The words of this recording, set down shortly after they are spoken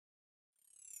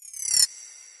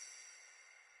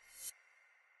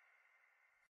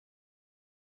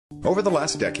Over the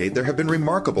last decade, there have been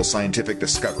remarkable scientific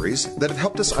discoveries that have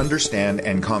helped us understand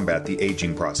and combat the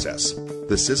aging process.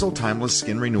 The Sisel Timeless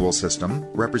Skin Renewal System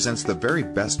represents the very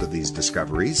best of these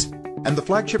discoveries, and the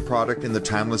flagship product in the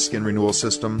Timeless Skin Renewal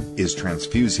System is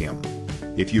Transfusium.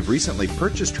 If you've recently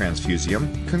purchased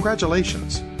Transfusium,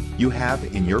 congratulations! You have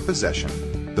in your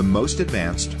possession the most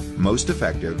advanced, most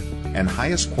effective, and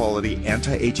highest quality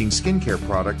anti-aging skincare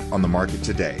product on the market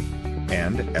today.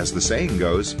 And, as the saying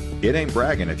goes, it ain't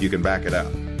bragging if you can back it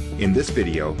up. In this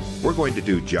video, we're going to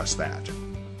do just that.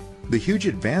 The huge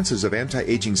advances of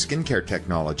anti-aging skincare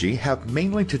technology have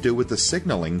mainly to do with the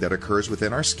signaling that occurs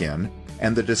within our skin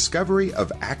and the discovery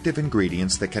of active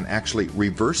ingredients that can actually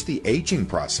reverse the aging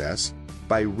process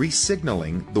by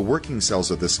resignaling the working cells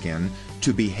of the skin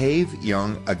to behave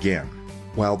young again.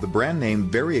 While the brand name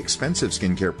very expensive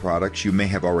skincare products you may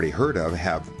have already heard of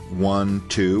have 1,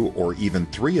 2, or even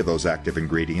 3 of those active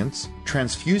ingredients,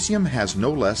 Transfusium has no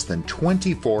less than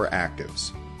 24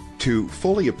 actives. To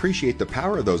fully appreciate the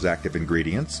power of those active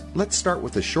ingredients, let's start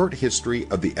with a short history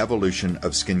of the evolution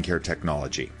of skincare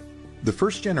technology. The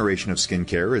first generation of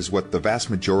skincare is what the vast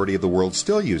majority of the world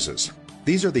still uses.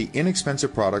 These are the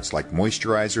inexpensive products like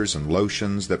moisturizers and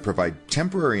lotions that provide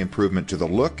temporary improvement to the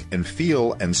look and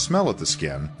feel and smell of the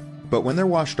skin, but when they're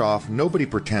washed off, nobody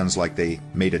pretends like they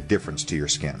made a difference to your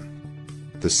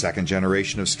skin. The second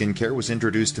generation of skincare was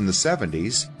introduced in the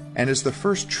 70s and is the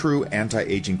first true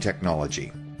anti-aging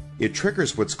technology. It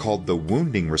triggers what's called the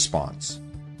wounding response.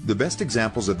 The best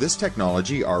examples of this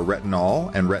technology are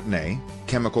retinol and retin-A,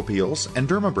 chemical peels, and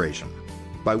dermabrasion.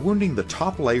 By wounding the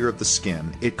top layer of the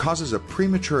skin, it causes a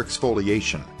premature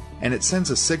exfoliation, and it sends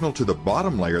a signal to the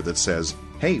bottom layer that says,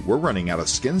 hey, we're running out of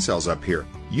skin cells up here,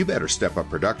 you better step up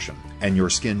production, and your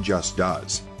skin just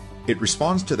does. It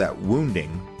responds to that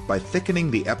wounding by thickening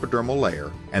the epidermal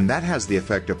layer, and that has the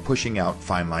effect of pushing out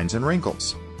fine lines and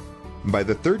wrinkles. By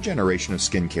the third generation of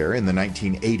skincare in the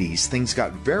 1980s, things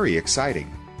got very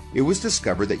exciting. It was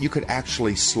discovered that you could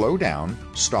actually slow down,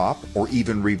 stop, or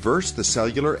even reverse the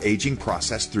cellular aging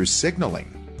process through signaling.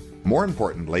 More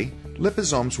importantly,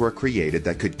 liposomes were created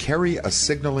that could carry a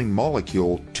signaling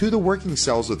molecule to the working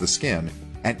cells of the skin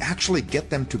and actually get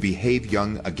them to behave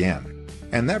young again.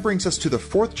 And that brings us to the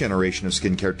fourth generation of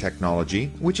skincare technology,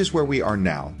 which is where we are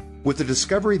now, with the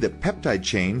discovery that peptide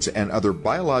chains and other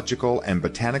biological and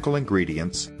botanical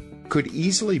ingredients could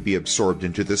easily be absorbed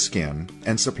into the skin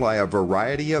and supply a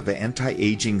variety of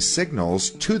anti-aging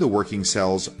signals to the working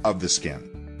cells of the skin.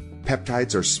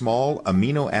 Peptides are small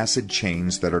amino acid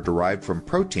chains that are derived from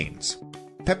proteins.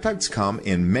 Peptides come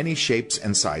in many shapes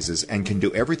and sizes and can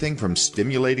do everything from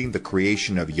stimulating the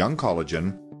creation of young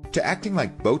collagen to acting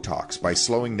like Botox by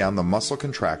slowing down the muscle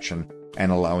contraction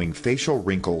and allowing facial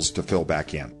wrinkles to fill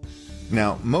back in.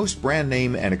 Now, most brand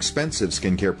name and expensive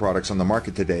skincare products on the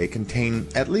market today contain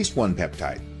at least one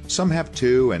peptide. Some have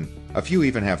 2, and a few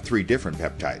even have 3 different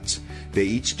peptides. They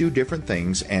each do different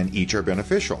things and each are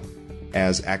beneficial.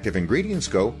 As active ingredients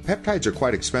go, peptides are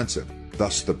quite expensive,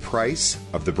 thus the price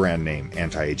of the brand name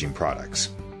anti-aging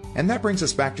products. And that brings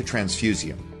us back to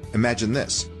Transfusium. Imagine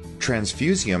this.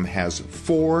 Transfusium has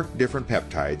 4 different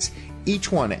peptides,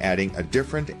 each one adding a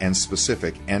different and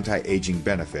specific anti-aging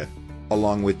benefit,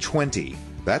 along with 20,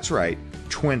 that's right,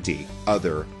 20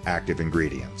 other active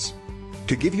ingredients.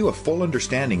 To give you a full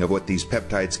understanding of what these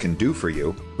peptides can do for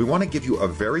you, we want to give you a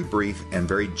very brief and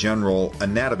very general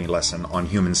anatomy lesson on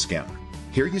human skin.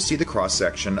 Here you see the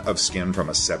cross-section of skin from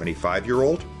a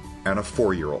 75-year-old and a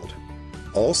 4-year-old.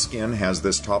 All skin has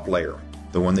this top layer,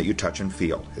 the one that you touch and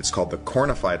feel. It's called the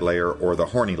cornified layer or the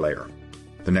horny layer.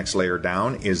 The next layer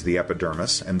down is the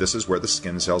epidermis, and this is where the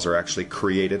skin cells are actually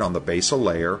created on the basal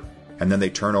layer, and then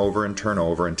they turn over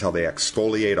until they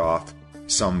exfoliate off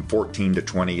some 14 to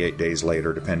 28 days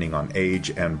later, depending on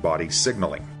age and body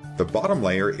signaling. The bottom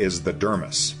layer is the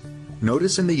dermis.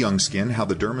 Notice in the young skin how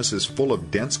the dermis is full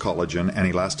of dense collagen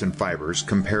and elastin fibers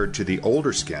compared to the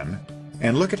older skin,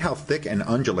 and look at how thick and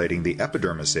undulating the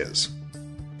epidermis is.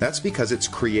 That's because it's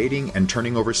creating and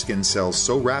turning over skin cells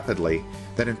so rapidly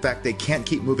that in fact they can't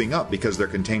keep moving up because they're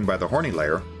contained by the horny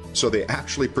layer, so they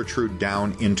actually protrude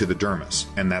down into the dermis,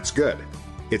 and that's good.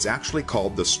 It's actually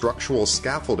called the structural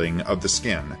scaffolding of the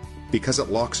skin because it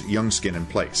locks young skin in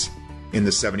place. In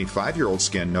the 75-year-old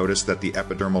skin, notice that the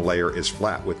epidermal layer is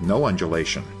flat with no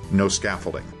undulation, no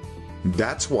scaffolding.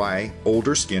 That's why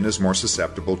older skin is more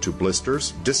susceptible to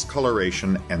blisters,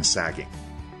 discoloration, and sagging.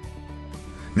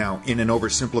 Now, in an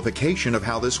oversimplification of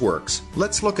how this works,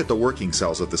 let's look at the working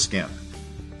cells of the skin.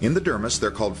 In the dermis,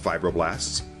 they're called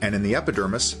fibroblasts, and in the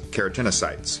epidermis,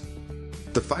 keratinocytes.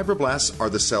 The fibroblasts are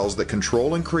the cells that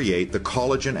control and create the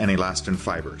collagen and elastin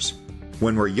fibers.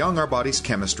 When we're young, our body's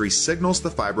chemistry signals the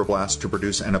fibroblasts to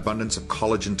produce an abundance of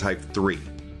collagen type 3.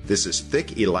 This is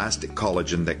thick, elastic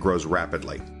collagen that grows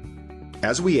rapidly.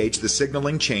 As we age, the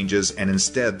signaling changes, and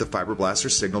instead the fibroblasts are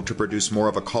signaled to produce more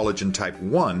of a collagen type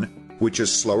 1, which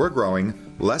is slower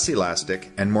growing, less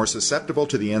elastic, and more susceptible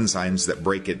to the enzymes that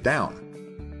break it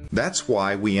down. That's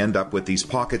why we end up with these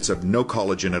pockets of no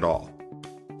collagen at all.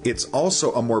 It's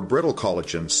also a more brittle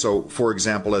collagen, so for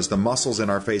example, as the muscles in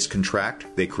our face contract,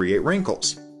 they create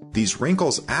wrinkles. These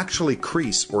wrinkles actually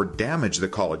crease or damage the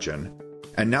collagen,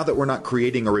 and now that we're not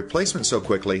creating a replacement so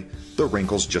quickly, the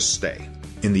wrinkles just stay.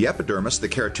 In the epidermis, the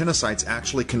keratinocytes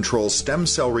actually control stem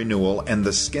cell renewal and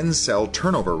the skin cell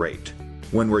turnover rate.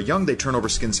 When we're young, they turn over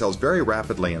skin cells very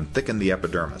rapidly and thicken the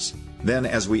epidermis. Then,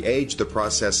 as we age, the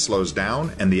process slows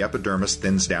down and the epidermis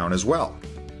thins down as well.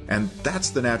 And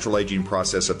that's the natural aging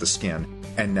process of the skin.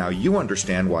 And now you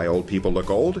understand why old people look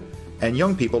old and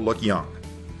young people look young.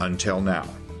 Until now.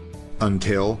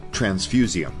 Until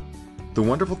Transfusium. The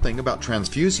wonderful thing about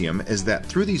Transfusium is that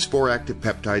through these 4 active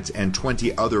peptides and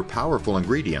 20 other powerful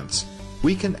ingredients,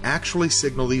 we can actually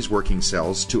signal these working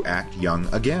cells to act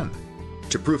young again.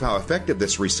 To prove how effective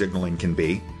this resignaling can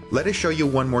be, let us show you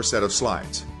one more set of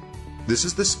slides. This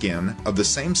is the skin of the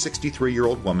same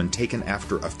 63-year-old woman taken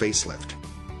after a facelift.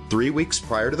 3 weeks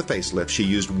prior to the facelift, she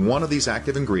used one of these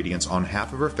active ingredients on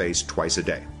half of her face twice a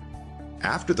day.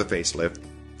 After the facelift,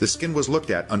 the skin was looked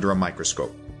at under a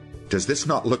microscope. Does this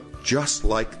not look just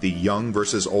like the young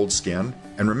versus old skin?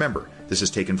 And remember, this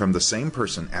is taken from the same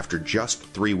person after just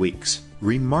 3 weeks.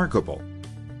 Remarkable.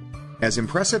 As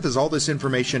impressive as all this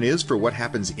information is for what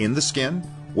happens in the skin,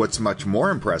 what's much more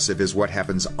impressive is what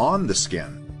happens on the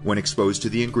skin when exposed to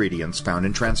the ingredients found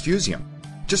in Transfusium.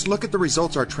 Just look at the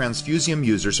results our Transfusium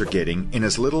users are getting in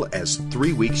as little as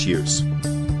 3 weeks use.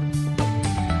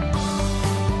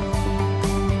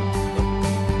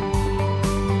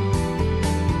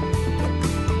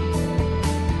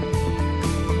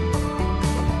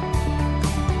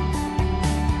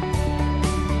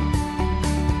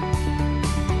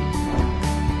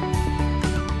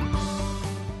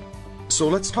 So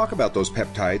let's talk about those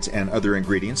peptides and other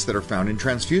ingredients that are found in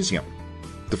Transfusium.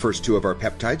 The first 2 of our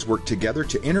peptides work together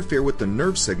to interfere with the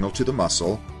nerve signal to the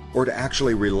muscle, or to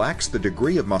actually relax the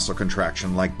degree of muscle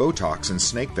contraction like Botox and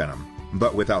snake venom,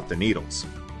 but without the needles.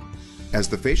 As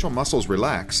the facial muscles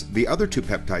relax, the other 2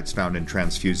 peptides found in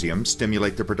Transfusium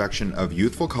stimulate the production of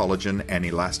youthful collagen and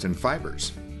elastin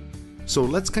fibers. So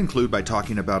let's conclude by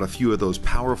talking about a few of those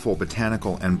powerful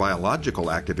botanical and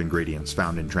biological active ingredients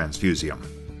found in Transfusium.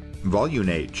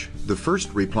 Volunage, the first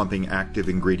replumping active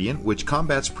ingredient which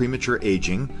combats premature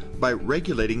aging by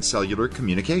regulating cellular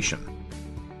communication.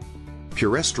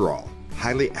 Puresterol,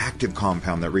 highly active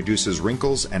compound that reduces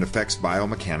wrinkles and affects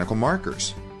biomechanical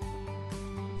markers.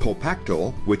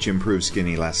 Pulpactol, which improves skin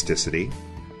elasticity.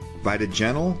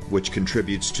 Vitagenol, which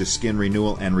contributes to skin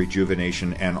renewal and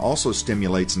rejuvenation and also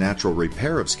stimulates natural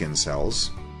repair of skin cells.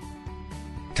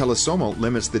 Telosomal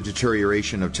limits the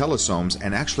deterioration of telosomes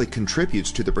and actually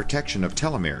contributes to the protection of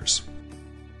telomeres.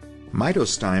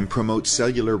 Mitostime promotes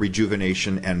cellular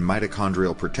rejuvenation and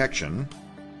mitochondrial protection.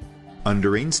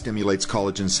 Underine stimulates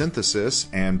collagen synthesis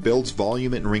and builds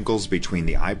volume and wrinkles between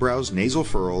the eyebrows, nasal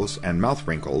furrows, and mouth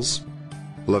wrinkles.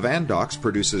 Lavandox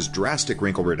produces drastic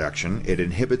wrinkle reduction. It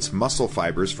inhibits muscle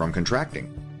fibers from contracting.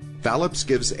 Phalops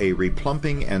gives a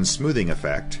replumping and smoothing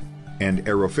effect. And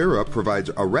Aerophera provides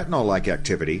a retinol-like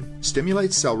activity,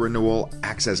 stimulates cell renewal,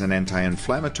 acts as an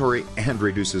anti-inflammatory, and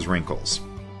reduces wrinkles.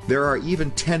 There are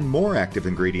even 10 more active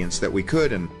ingredients that we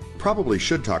could and probably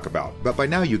should talk about, but by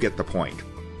now you get the point.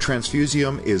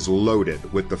 Transfusium is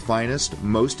loaded with the finest,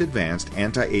 most advanced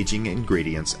anti-aging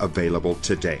ingredients available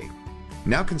today.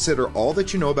 Now consider all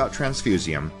that you know about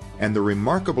Transfusium and the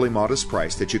remarkably modest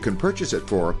price that you can purchase it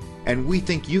for, and we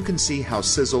think you can see how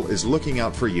Sisel is looking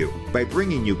out for you by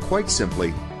bringing you quite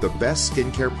simply the best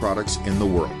skincare products in the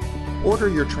world. Order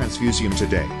your Transfusium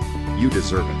today. You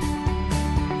deserve it.